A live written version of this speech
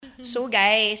So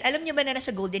guys, alam niyo ba na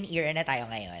nasa golden era na tayo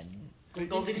ngayon?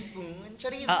 Golden spoon?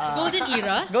 Charis. Golden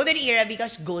era? Golden era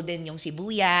because golden yung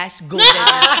sibuyas,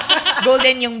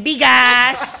 golden yung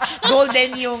bigas,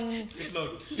 golden yung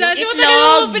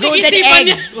itlog, golden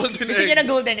egg. Gusto niya na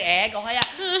golden egg? O kaya,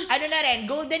 ano na rin,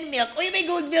 golden milk. Uy, may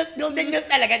golden milk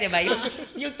talaga, di ba?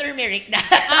 Yung turmeric na.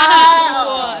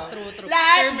 True.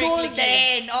 Lahat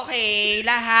golden. Okay,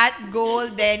 lahat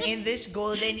golden in this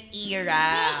golden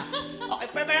era. Okay,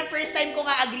 parang first time ko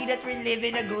nga agree that we're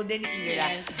living a golden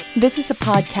era. This is a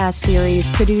podcast series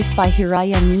produced by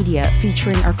Hiraya Media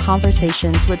featuring our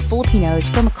conversations with Filipinos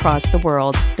from across the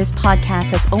world. This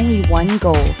podcast has only one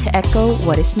goal, to echo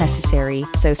what is necessary.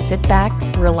 So sit back,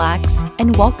 relax,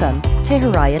 and welcome to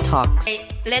Hiraya Talks. Okay,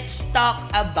 let's talk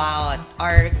about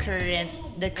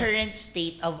the current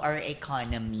state of our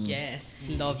economy. Yes,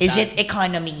 love Is that. it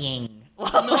economying?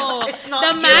 No, It's not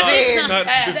the math is giving. not.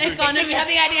 The economy.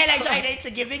 It's a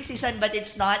giving season, but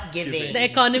it's not giving. The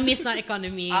economy is not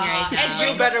economy right now. And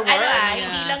You better work.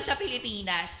 Hindi lang sa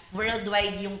Pilipinas,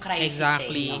 worldwide yung crisis.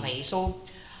 Exactly. Okay, so,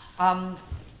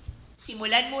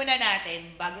 simulan muna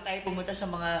natin bago tayo pumunta sa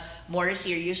mga more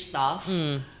serious stuff.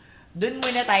 Doon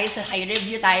muna tayo sa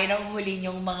review tayo ng huli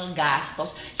yung mga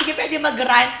gastos. Sige, pwede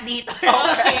mag-rant dito.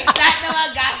 Okay. Lahat ng mga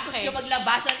gastos nyo,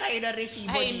 maglabasan tayo ng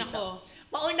resibo dito. Nako.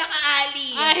 Mauna ka,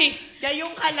 Ali.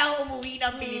 Ngayong ka lang umuwi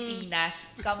ng Pilipinas,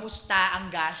 kamusta ang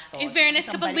gastos? In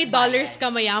fairness, Isang kapag may balik-bayan. dollars ka,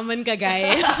 mayaman ka,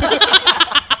 guys.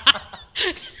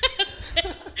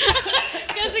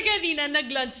 Kasi kanina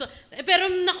nag-lunch.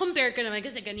 Pero na-compare ko naman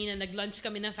kasi kanina nag-lunch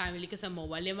kami ng family ko sa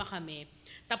MOA. 5 kami.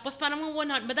 Tapos parang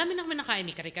mga 100, madami na kami nakain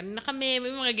ni Karikan na kami.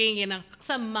 May mga ganyan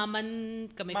sa maman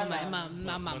kami kumain.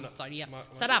 Sorry.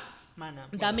 Sarap.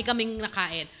 Ang dami kaming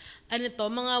nakain. Ano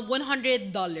to, mga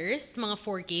 $100, mga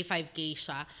 4K, 5K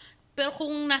siya. Pero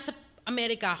kung nasa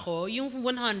Amerika ako, yung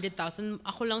 100,000,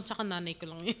 ako lang tsaka nanay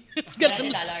ko lang yun.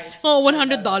 $100. Oh,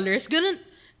 $100.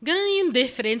 Ganun yung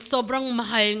difference. Sobrang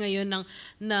mahal ngayon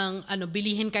ng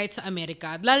bilihin kahit sa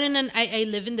Amerika. Lalo na, I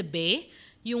live in the Bay.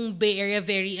 Yung Bay Area,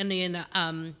 very,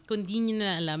 kung di nyo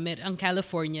na alam, ang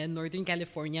California, Northern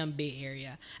California, ang Bay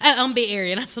Area. Ang Bay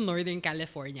Area, nasa Northern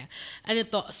California.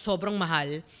 Sobrang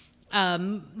mahal.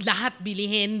 Lahat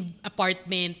bilihin,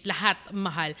 apartment, lahat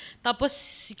mahal. Tapos,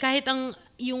 kahit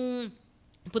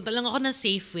punta lang ako ng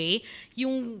Safeway,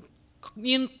 yung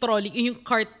trolley, yung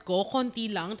cart ko,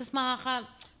 konti lang, tapos makaka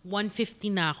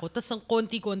 150 na ako. Tapos ang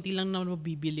konti-konti lang na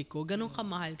mabibili ko. Ganon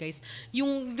kamahal, guys.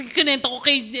 Yung kinenta ko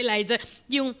kay Elijah,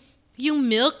 yung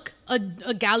milk,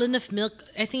 a gallon of milk,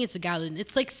 I think it's a gallon.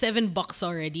 It's like $7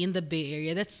 already in the Bay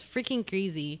Area. That's freaking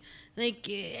crazy. Like,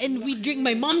 and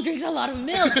my mom drinks a lot of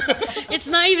milk. It's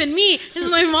not even me. It's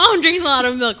my mom drinks a lot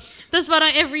of milk. Tapos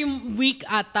parang every week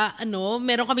ata,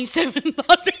 meron kaming $7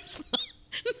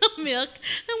 na milk.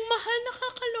 Ang mahal,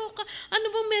 nakakaloka. Ano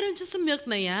bang meron dyan sa milk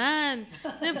na yan?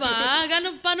 Diba?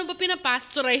 Paano ba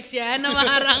pinapasteurize yan? Na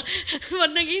parang,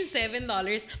 naging $7.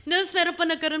 Tapos meron pa,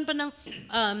 nagkaroon pa ng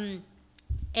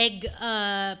egg,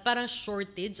 parang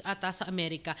shortage ata sa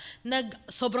Amerika.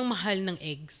 Sobrang mahal ng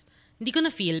eggs. Hindi ko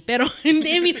na-feel, pero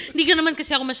hindi ko naman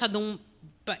kasi ako masyadong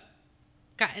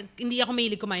hindi ako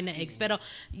mahilig kumain ng eggs, pero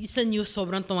sa news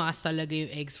sobrang tumaas talaga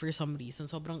yung eggs for some reason.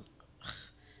 Sobrang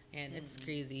and it's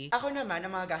crazy. Ako naman,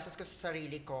 ang mga gastos ko sa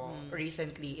sarili ko,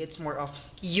 recently, it's more of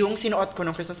yung sinuot ko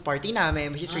ng Christmas party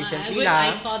namin, which is recently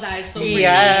lang. I saw that. It's so pretty.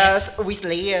 Yes, we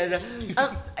slayed.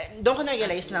 Doon ko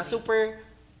na-realize na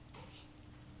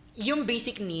yung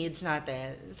basic needs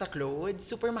natin sa clothes,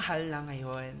 super mahal na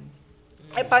ngayon.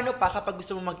 Ay, paano pa kapag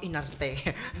gusto mo mag-inarte?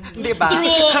 Di ba?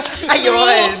 True!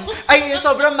 Ayun! Ay,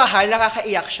 sobrang mahal,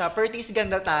 nakakaiyak siya. Pero tiis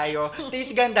ganda tayo.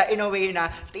 Tiis ganda in a way na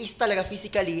tiis talaga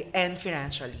physically and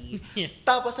financially. Yes.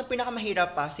 Tapos, ang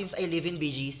pinakamahirap pa, since I live in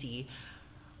BGC,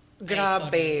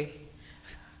 grabe.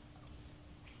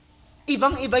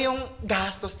 Ibang-iba yung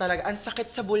gastos talaga. Ang sakit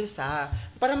sa bulsa.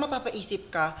 Parang mapapaisip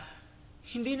ka,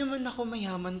 hindi naman ako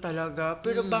mayaman talaga,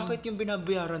 pero bakit yung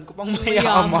binabayaran ko pang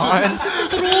mayaman?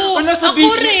 True! Nasa Ako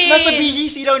rin! Nasa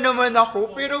BGC lang naman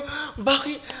ako, pero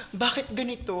bakit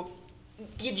ganito?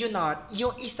 Kid you not,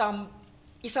 yung isang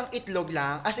itlog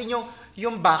lang, as in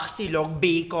yung baksilog,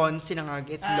 bacon,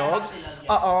 sinangag itlog. Baksilog,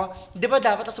 yeah. Oo. Di ba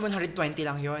dapat as 120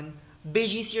 lang yon?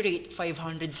 BGC rate,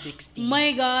 560.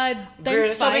 My God! Girl,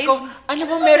 Times 5? sabi ko, ano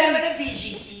ba Meron meron? ng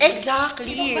BGC.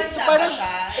 Exactly. Ibang bansa So, parang, ba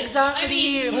siya?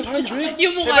 exactly. 500?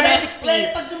 Yung mukha na. 560. Well,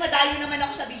 pag dumadayo naman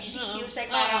ako sa BGC, feels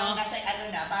like parang nasa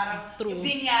parang True. yung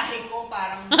binyahe ko,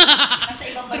 parang nasa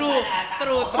ibang bansa True. na ata.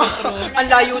 True. Ang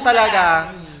layo talaga.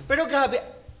 Pero grabe,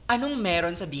 anong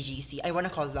meron sa BGC? I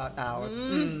wanna call that out.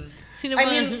 Sino ba? I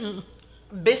mean,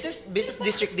 business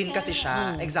district din kasi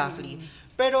siya. Exactly.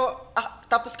 Pero,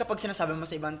 tapos kapag sinasabi mo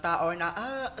sa ibang tao na,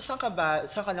 saan ka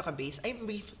naka-base? I'm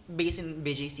based in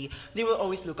BJC. They will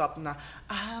always look up na,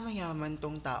 mayaman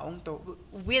tong taong to.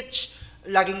 Which,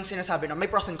 laging sinasabi na, may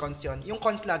pros and cons yun. Yung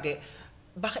cons lagi,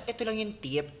 bakit ito lang yung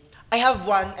tip? I have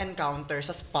one encounter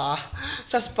sa spa.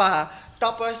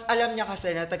 Tapos, alam niya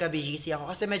kasi na taga-BGC ako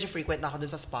kasi medyo frequent na ako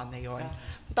dun sa spa na yon.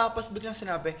 Tapos, biglang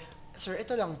sinabi, sir,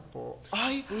 ito lang po.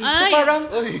 So parang,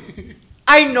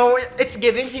 I know it's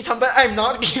giving season, but I'm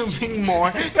not giving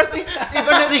more. Kasi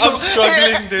iba na yung... I'm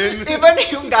struggling din. Iba na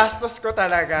yung gastos ko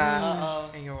talaga.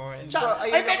 Ayun. So,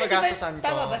 ayun yung paggastosan ko.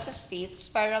 Tama ba sa States,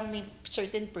 parang may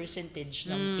certain percentage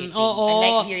ng tipping? Oo.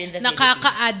 Unlike here in the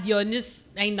Nakaka-add yun.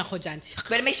 Ay, nako dyan.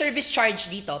 Well, may service charge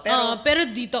dito. Pero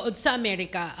dito, sa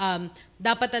Amerika,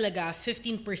 dapat talaga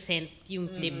 15% yung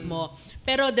tip mo.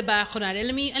 Pero 'di ba, kunwari,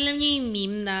 alam niyo yung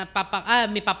meme na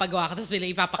may papagawa ka tapos bila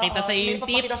ipapakita sa iyo yung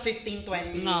tip. May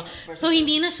papakita 15, 20. No. So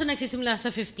hindi na siya nagsisimula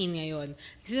sa 15 ngayon.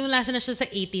 Nagsisimula na siya sa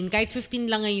 18. Kahit 15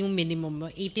 lang yung minimum mo,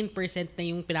 18% na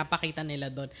yung pinapakita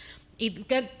nila doon.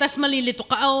 Tapos malilito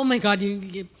ka, oh my God,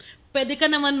 pwede ka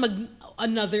naman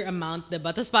another amount, 'di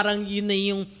ba? Tapos parang yun na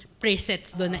yung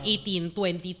presets doon na 18,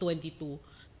 20, 22.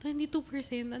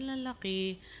 22%, ang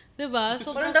lalaki. Diba?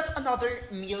 So, parang that's another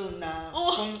meal na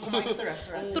kung kumain sa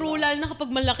restaurant. True, lalo na kapag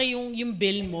malaki yung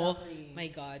bill mo. Exactly. My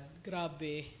God,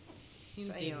 grabe. So,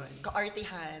 ayun.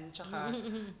 Kaartihan, tsaka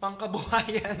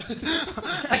pangkabuhayan.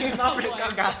 Ayun nga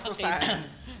pinagkagastusan.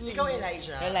 Ikaw,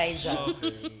 Elijah.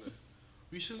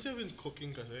 Recently, I've been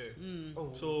cooking kasi.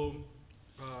 So,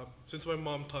 since my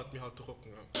mom taught me how to cook,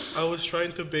 I was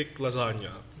trying to bake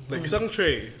lasagna. Like isang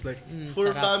tray, like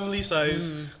for family size.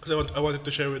 Kasi I wanted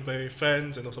to share with my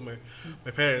friends and also my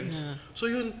parents. So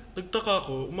yun, nagtaka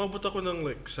ako, umabot ako ng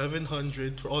like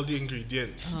 700 for all the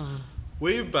ingredients.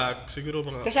 Way back, siguro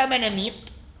mga... Kasama na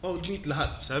meat? Meat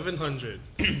lahat, 700.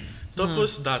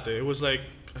 Tapos dati, it was like,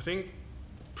 I think,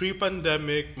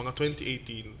 pre-pandemic, mga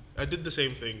 2018, I did the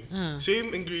same thing.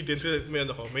 Same ingredients. Kasi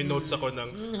may notes ako ng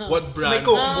what brand. So may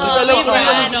Kasi alam ko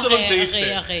yun ang gusto kong taste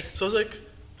okay. So I was like,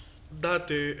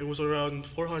 dati, it was around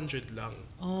 400 lang.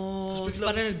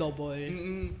 Parang nag-double. I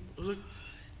was like,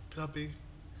 grabe.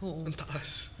 Ang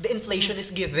taas. The inflation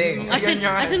is giving.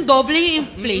 As in double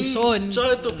yung inflation.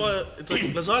 Tsaka ito pa, it's like,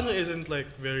 lasagna isn't like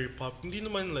very pop. Hindi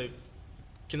naman like,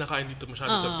 kinakain dito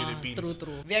masyado sa Philippines.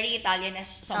 True. Very Italian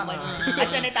as someone.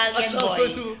 As an Italian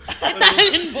boy.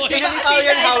 Italian boy. Diba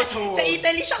kasi sa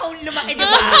Italy siya kung lumaki,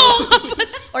 diba?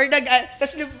 Or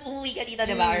tapos umuwi ka dito,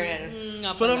 diba?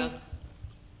 Parang,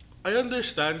 I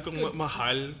understand kung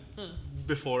mahal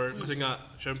before, kasi nga,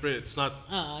 syempre, it's not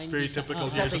very typical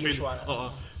here sa Philippines.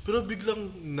 Pero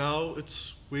biglang now,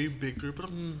 it's way bigger.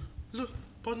 Parang,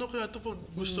 paano kaya ito pag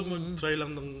gusto mag-try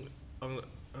lang ng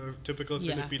typical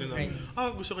Filipino na,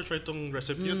 gusto ko try itong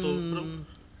recipe na to. Parang,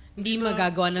 hindi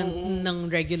magagawa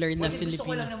ng regular na Filipino. Gusto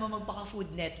ko lang naman magpaka-food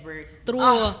network.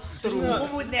 True.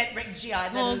 Food network siya.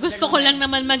 Gusto ko lang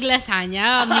naman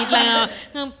maglasanya. Meat lang.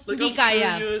 Hindi like,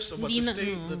 kaya. I'm curious about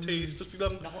the taste. Tapos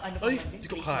biglang, hindi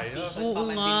ko kaya. Oo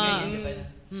nga.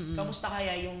 Kamusta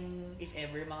kaya yung, if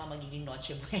ever, mga magiging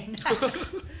Noche Buena?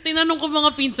 Tinanong ko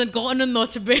mga pinsan ko kung anong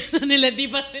Noche Buena nila. Di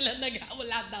ba sila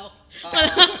wala daw.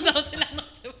 Wala daw sila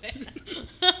Noche Buena.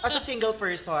 As a single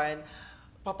person,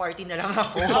 pa-party na lang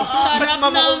ako. Sarap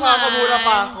naman. Mamura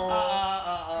pa ako.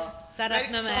 Sarap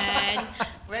naman.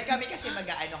 Well, kami kasi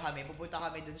kami. Pupunta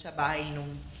kami dun sa bahay nung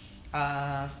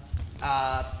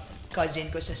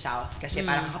cousin ko sa South. Kasi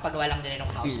parang kakapagawa lang din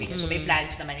ng house niya. So may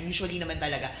plans naman. And usually naman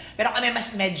talaga. Pero kami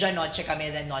mas medyo noche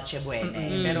kami than Noche Buena.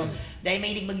 Pero dahil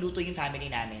mahilig magluto yung family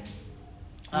namin,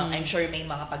 I'm sure may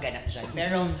mga pagganap dyan.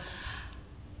 Pero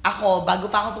ako, bago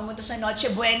pa ako pumunta sa Noche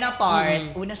Buena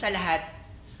part, una sa lahat,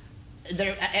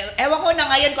 ewan ko na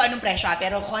ngayon kung anong presyo,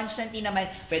 pero constantly naman,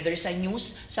 whether sa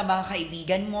news, sa mga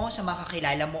kaibigan mo, sa mga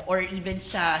kakilala mo, or even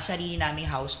sa sarili naming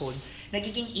household,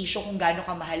 nagiging issue kung gaano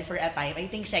kamahal for a time. I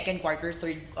think second quarter,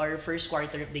 third, or first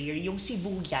quarter of the year, yung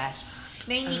sibuyas,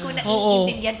 na hindi ko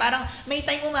naiintindihan. Parang may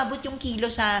time umabot yung kilo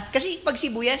sa... Kasi pag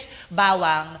sibuyas,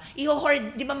 bawang,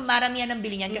 i-hoard, di ba maramihan ang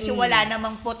bili niyan? Kasi wala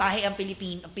namang potahe ang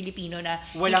Pilipino na...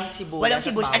 Walang sibuyas. Walang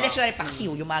sibuyas. Unless yung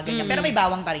paksiw, yung mga ganyan. Pero may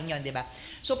bawang pa rin yun, di ba?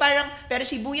 So parang, pero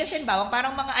sibuyas and bawang,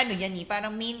 parang mga yan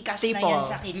parang main cast na yan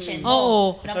sa kitchen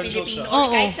mo. Ng Pilipino. Or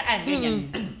kahit saan, ganyan.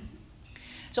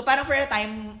 So parang for a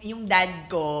time, yung dad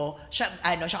ko, siya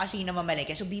kasi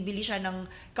namamalengke. So bibili siya ng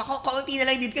kaunti na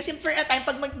lang bibili. Kasi for a time,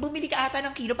 pag bumili ka ata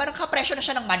ng kilo, parang kapresyo na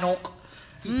siya ng manok.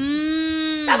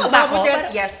 Tama ba ako?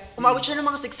 Umabot siya ng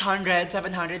mga 600,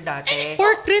 700 dati.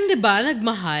 Pork rin, di ba?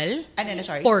 Nagmahal? Ano na,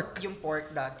 sorry? Pork. Yung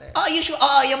pork dati.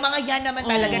 Yung mga yan naman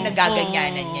talaga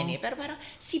nagaganyanan yan eh. Pero parang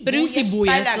Pero yung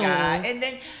sibuyas talaga. oo. And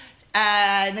then,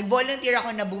 nag-volunteer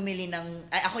ako na bumili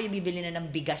ako yung bibili na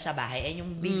ng bigas sa bahay. And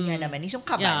yung bilihan naman is yung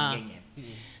kaban, ganyan.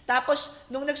 Tapos,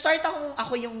 nung nag-start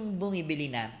ako yung bumibili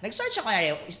na, nag-start siya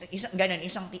kunwari,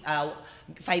 isang 5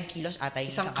 kilos ata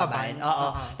yung isang kaban. Oo.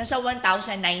 Nasa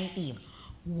 1,090.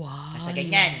 Wow. Nasa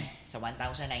ganyan. Sa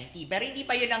 1,090. Pero hindi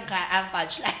pa yun ang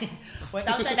punchline.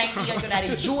 1,090 yun,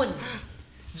 kunwari,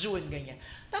 June, ganyan.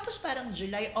 Tapos parang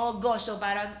July, August, so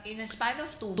parang in a span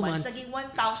of 2 months, naging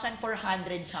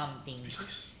 1,400 something.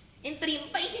 In 3,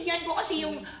 paintindihan ko kasi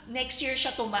yung next year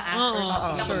siya tumaas or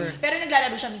something. Tapos, sure. pero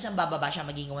naglalaro siya, minsan bababa siya,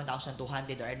 magiging 1,200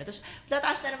 or ano. Tapos,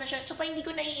 tataas na naman siya. So, parang hindi ko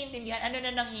naiintindihan ano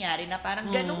na nangyayari na parang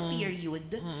ganong period.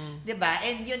 Diba?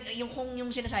 And kung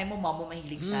yung sinasabi mo, mamo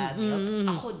mahilig sa milk,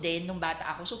 ako din, nung bata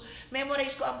ako. So,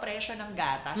 memorize ko ang presyo ng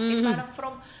gatas. And parang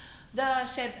from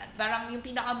parang yung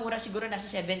pinakamura siguro nasa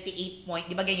 78 point,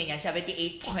 di ba ganyan yan?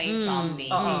 78 point something.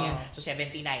 So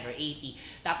 79 or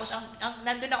 80. Tapos ang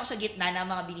nandun ako sa gitna ng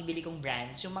mga binibili kong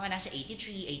brands, yung mga nasa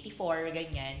 83, 84,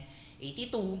 ganyan,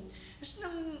 82. Tapos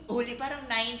nang huli parang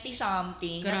 90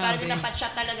 something. Na parang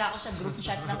napat-shot talaga ako sa group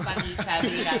chat ng family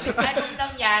namin. Anong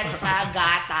nangyari sa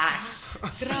gatas?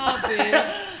 Grabe.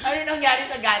 Ano nangyari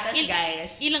sa gatas,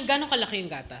 guys? Gano'ng kalaki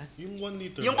yung gatas? Yung 1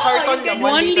 liter. Yung carton na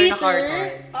 1 liter na carton.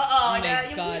 Oo, Oh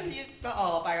my God.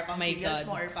 Para pang My cereals God.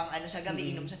 mo or pang sa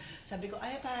gabi inom. Sabi ko,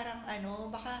 ay parang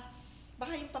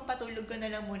baka yung pampatulog ko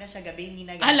na lang muna sa gabi, hindi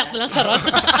nagastos. Alak lang, charot.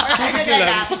 Or ano na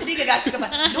lang, hindi gagastos ka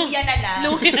pa. Luya na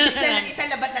lang. Isa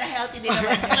labat na healthy din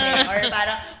naman kami. Or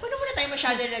parang, wala muna tayo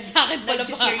masyado Sa akin pala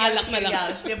pa, alak na lang.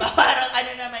 cereals. Diba? Parang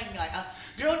ano naman yun.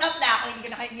 Grown up na ako,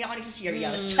 hindi ako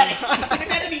nagsi-cereals.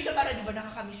 Pero minsan parang, di ba,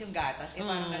 nakakamiss yung gatas.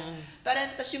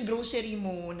 Parang, tas yung grocery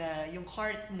mo, yung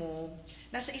cart mo,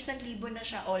 nasa 1,000 na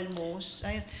siya almost.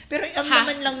 Ayun. Pero ang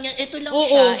laman lang niya, ito lang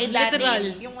siya. Dati, literal.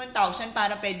 yung 1,000,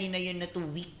 para pwede na yun na 2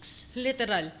 weeks.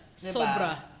 Literal. Diba?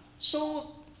 Sobra. So,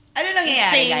 ano lang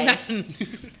nangyayari, guys?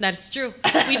 That's true.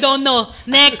 We don't know.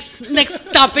 Next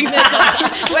topic na ito.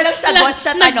 Walang sagot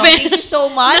sa tanong. Thank you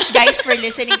so much, guys, for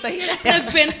listening to Hiraya.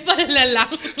 Nag-vent pala lang.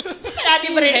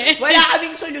 Wala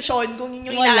kaming solusyon kung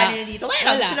yun yung inaano nyo dito.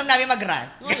 Wala. Gusto lang namin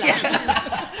mag-rant. Wala.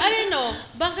 I don't know.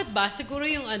 Bakit ba? Siguro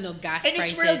yung gas And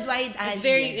prices. it's worldwide,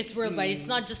 It's worldwide.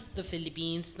 It's not just the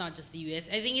Philippines, not just the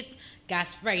US. I think it's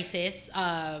gas prices,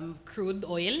 crude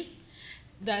oil.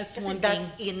 That's Kasi one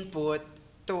that's thing. input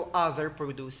to other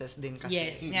produces din kasi.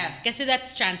 Yes. Yeah. Kasi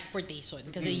that's transportation.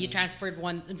 Kasi you transport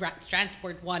one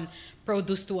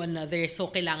produce to another.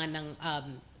 So kailangan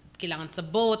sa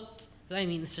boat, I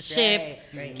mean sa ship,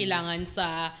 Right. kailangan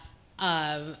sa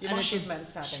Yung mga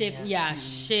shipments natin.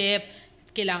 ship,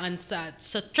 kailangan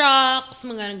sa trucks,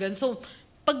 mga ganun. So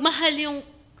pag mahal yung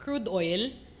crude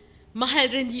oil, mahal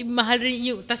rin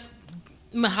yung tas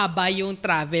mahaba yung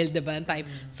travel, 'di ba? Time.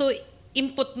 So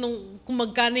input kung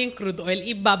magkano yung crude oil,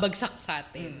 ibabagsak sa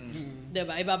atin.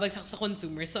 Diba? Ibabagsak sa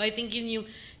consumer. So I think yun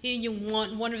yung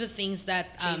one of the things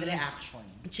that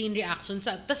chain reaction.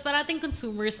 Tapos parating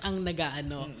consumers ang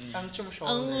nag-aano. Ang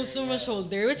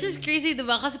shoulder. Which is crazy,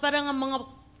 diba? Kasi parang ang mga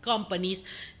companies,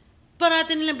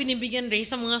 parating nilang binibigyan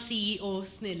raise sa mga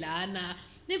CEOs nila na,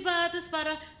 diba? Tapos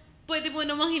parang, pwede mo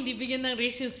namang hindi bigyan ng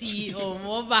raise yung CEO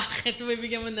mo. Bakit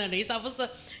bibigyan mo ng raise? Tapos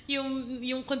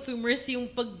yung consumers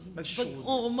yung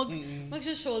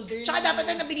mag-shoulder. Tsaka dapat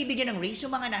na binibigyan ng raise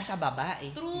yung mga nasa baba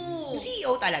eh. True. Yung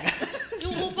CEO talaga.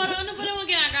 Yung parang ano pa naman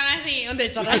ginagawa ng CEO? Hindi,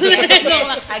 tsaka.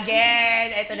 Again,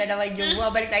 ito na naman yung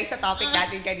bumalik tayo sa topic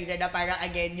natin kanina na parang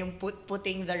again, yung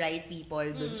putting the right people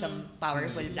dun sa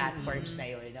powerful platforms na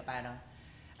yun. Na parang,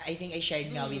 I think I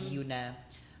shared nga with you na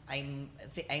I'm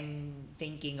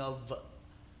thinking of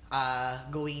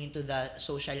going into the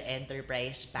social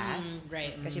enterprise path.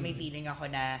 Right. Kasi may feeling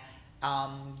ako na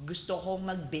gusto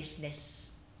kong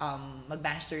mag-business,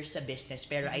 mag-masters sa business,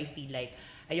 pero I feel like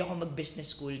ayoko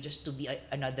mag-business school just to be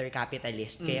another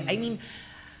capitalist. Kaya, I mean,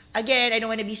 again, I don't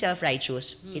wanna be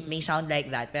self-righteous. It may sound like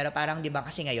that, pero parang, di ba,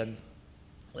 kasi ngayon,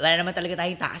 wala naman talaga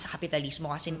tayong taas sa kapitalismo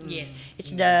kasi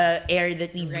it's the air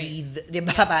that we breathe, 'di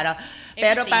ba? Parang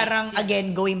pero parang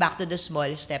again going back to the small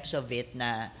steps of it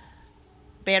na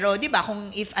pero 'di ba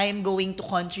kung if I'm going to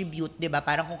contribute, 'di ba?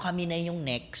 Parang kung kami na yung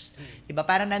next, 'di ba?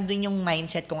 Parang nandun yung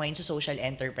mindset ko ngayon sa social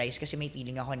enterprise kasi may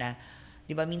feeling ako na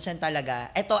 'di ba minsan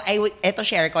talaga eto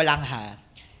share ko lang ha.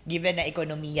 Given na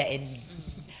ekonomiya and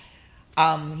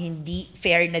hindi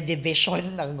fair na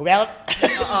division ng wealth.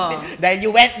 Dahil you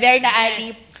went there na,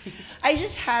 Ali. I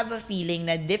just have a feeling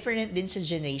na different din sa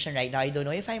generation right now. I don't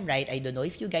know if I'm right. I don't know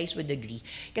if you guys would agree.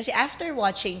 Kasi after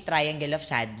watching Triangle of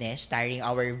Sadness, starring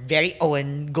our very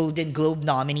own Golden Globe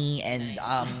nominee and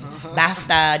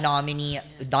BAFTA nominee,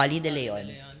 Dolly De Leon,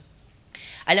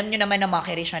 alam nyo naman na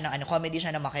mockery siya ng comedy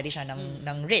siya na mockery siya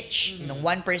ng rich, ng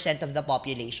 1% of the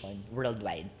population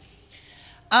worldwide.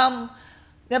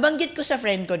 Nabanggit ko sa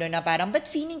friend ko na parang, but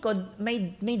feeling ko,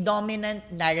 may dominant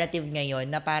narrative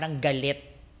ngayon na parang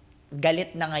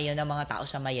galit na ngayon ng mga tao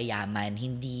sa mayayaman.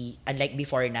 Hindi, unlike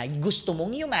before na, gusto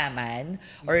mong yumaman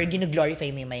or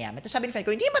gino-glorify mo yung mayaman. Tapos sabi ni friend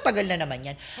ko, hindi, matagal na naman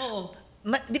yan. Oo.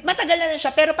 Matagal na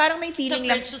siya, pero parang may feeling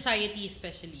lang. Sa French society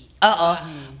especially. Oo.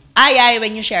 Ay,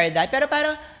 when you share that. Pero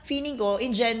parang feeling ko,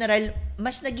 in general,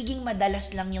 mas nagiging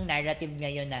madalas lang yung narrative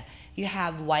ngayon na you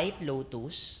have White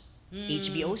Lotus,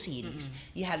 HBO series.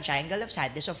 You have Triangle of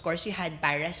Sadness. Of course, you had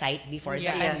Parasite before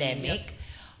the pandemic. Yes.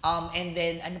 And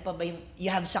then, ano pa ba yung, you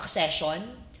have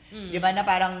Succession. Di ba na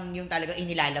parang yung talagang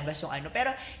inilalabas yung ano.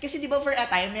 Pero, kasi di ba for a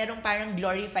time, merong parang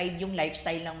glorified yung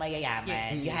lifestyle ng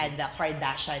mayayaman. You had the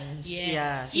Kardashians.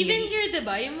 Yes. Even here, di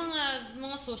ba, yung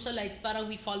mga socialites, parang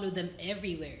we follow them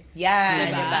everywhere.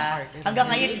 Yeah, diba? di ba? Hanggang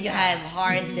ngayon, you have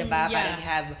Heart, di ba? Yeah. Parang you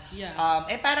have,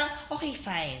 Yeah. parang, okay,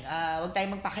 fine. Huwag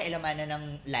tayong magpakialaman na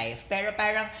ng life. Pero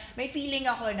parang, may feeling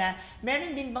ako na,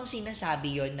 meron din bang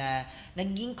sinasabi yon na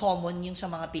naging common yung sa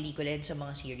mga pelikula and sa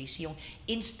mga series, yung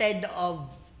instead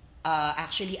of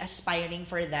actually aspiring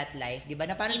for that life, di ba?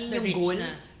 Na parang Eat yun the yung rich goal,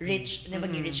 na. rich, na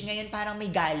maging rich. Ngayon parang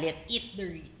may galit. Eat the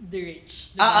rich. Eat the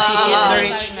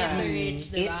rich Eat the rich,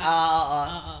 di ba?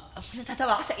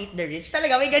 Natatawa ko sa eat the rich.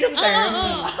 Talaga, may ganung term.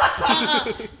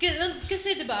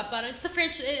 Kasi di ba, parang sa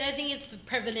French, I think it's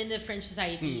prevalent in French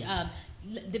society.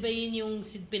 Di ba yun yung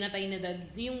pinatay na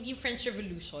yung French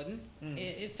Revolution?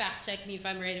 Fact check me if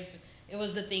I'm right, if it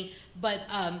was the thing. But,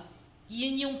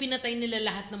 yun yung pinatay nila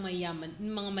lahat ng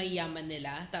mga mayayaman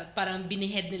nila. Parang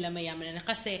binihead nila mayaman nila.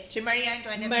 Kasi, Si Marie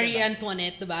Antoinette. Marie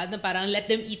Antoinette, diba? Na parang let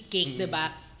them eat cake,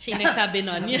 diba? Siya yung nagsabi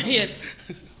nun. Yun.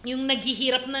 Yung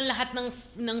naghihirap ng lahat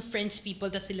ng French people,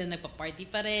 tapos sila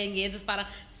nagpa-party pa rin. Tapos parang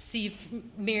si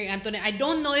Marie Antoinette, I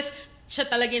don't know if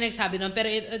siya talaga yung nagsabi nun, pero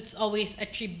it's always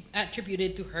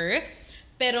attributed to her.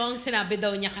 Pero ang sinabi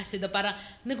daw niya kasi parang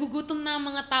nagugutom na ang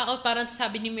mga tao, parang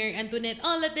sabi ni Marie Antoinette,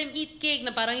 let them eat cake,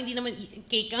 na parang hindi naman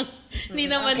cake ang hindi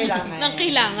naman ang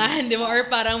kailangan, di ba? Or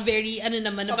parang very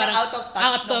naman, so, na parang out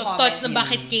of touch na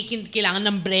bakit cake kailangan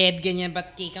ng bread, ganyan,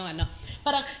 but cake ang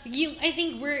parang I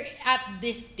think we're at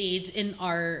this stage in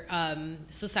our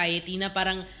society na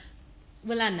parang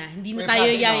wala na, hindi na tayo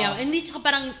yayaman. Hindi, tsaka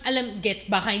parang gets,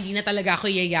 baka hindi na talaga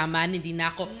ako yayaman, hindi na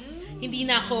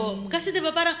ako, kasi diba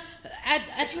parang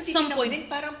at some point din,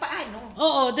 parang paano?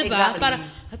 Oo, diba? Exactly. Parang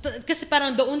kasi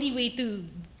parang the only way to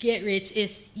get rich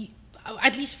is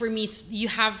at least for me, you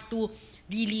have to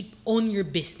really own your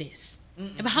business.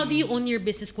 But how do you own your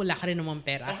business kung wala ka rin naman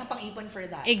pera? Wala kang pang-ipon for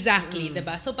that. Exactly,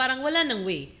 diba? So parang wala nang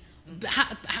way.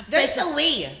 There's a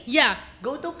way. Yeah.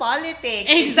 Go to politics.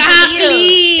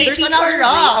 Exactly. There's another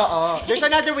way. There's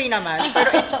another way naman.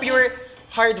 Pero it's pure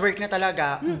hard work na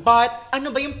talaga. But ano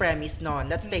ba yung premise nun?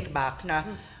 Let's take back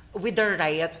na with the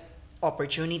right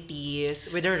opportunities,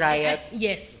 with the right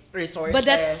yes, resources. but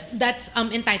that's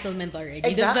entitlement already.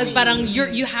 Exactly. Parang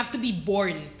you have to be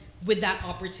born with that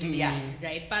opportunity,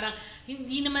 right? Parang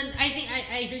hindi naman, I think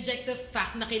I reject the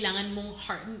fact na kailangan mong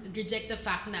reject the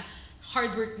fact na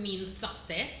hard work means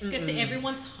success kasi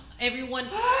everyone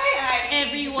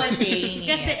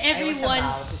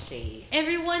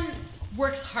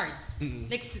works hard.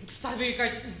 Like sabi ni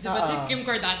Kim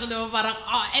Kardashian, diba, parang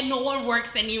and no one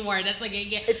works anymore. That's like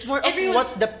it's more of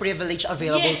what's the privilege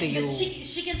available to you.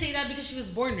 She can say that because she was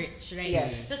born rich, right?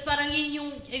 Yes. Tapos parang I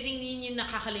think yun yung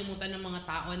nakakalimutan ng mga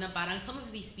tao na parang some of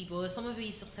these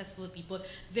successful people,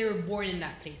 they were born in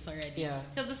that place already. Yeah.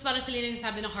 Tapos parang sila yung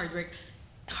sabi ng hard work.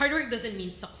 Hard work doesn't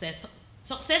mean success.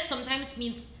 Success sometimes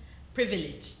means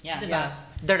privilege. Yeah. Diba?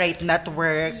 The right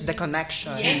network, the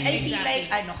connection. And I feel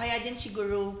Exactly. like, kaya din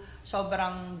siguro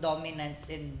sobrang dominant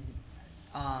and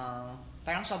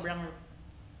parang sobrang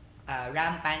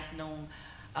rampant nung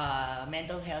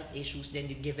mental health issues then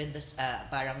given this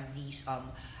parang these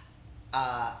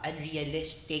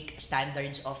unrealistic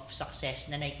standards of success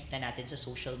na nakikita natin sa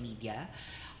social media.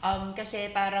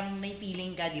 Kasi parang may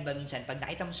feeling ka, di ba, minsan, pag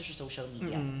nakita mo sa social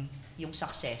media, yung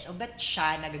success, ba't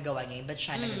siya nagagawa niya, ba't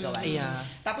siya nagagawa niya. Yeah.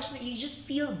 Tapos, you just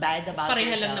feel bad about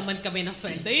Pareha yourself. lang naman kami ng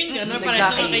sweldo. Yun gano'n, Exactly. pareha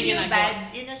And lang you kayo feel ginagawa. bad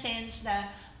in a sense na,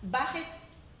 bakit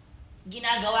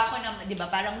ginagawa ko na, di ba,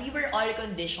 parang we were all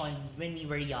conditioned when we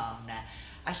were young na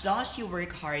as long as you work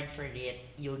hard for it,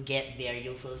 you'll get there,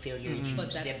 you'll fulfill your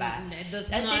dreams, di ba? It does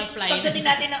And not then, apply. pagdating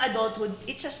natin ng adulthood,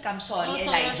 it's a scam. Sorry, Oh,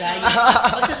 Elijah. sorry.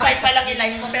 Magsa-start pa lang yung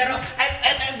life mo, pero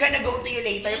I'm gonna go to you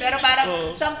later. Pero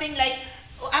parang something like,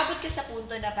 abot ka sa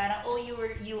punto na parang,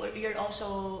 you're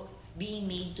also being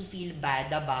made to feel bad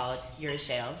about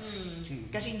yourself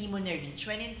kasi hindi mo na-reach.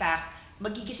 When in fact,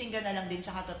 magigising ka na lang din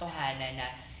sa katotohanan na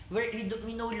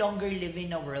we no longer live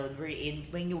in a world wherein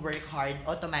when you work hard,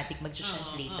 automatic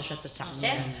mag-translate na siya to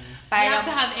success. You have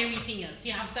to have everything else.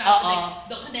 You have to have like,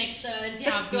 the connections.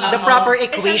 You have to have the proper And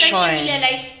equation. sometimes you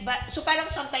realize, so parang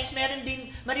sometimes meron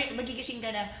din, magigising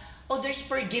ka na, there's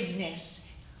forgiveness.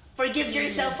 Forgive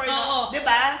yourself for not, di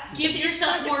ba? Give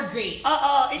yourself more grace.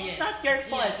 It's not your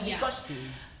fault Yeah. because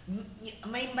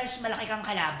may mas malaki kang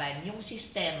kalaban, yung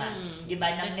sistema, di ba,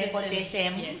 ng The system.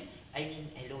 nepotism. Yes. I mean,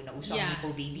 hello, nausap Yeah. niyo po,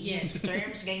 baby. Yes.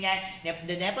 Terms, ganyan.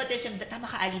 The nepotism, tama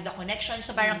ka, Ali, the connection.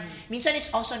 So parang, minsan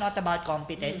it's also not about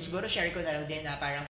competence. Siguro share ko na lang din na parang,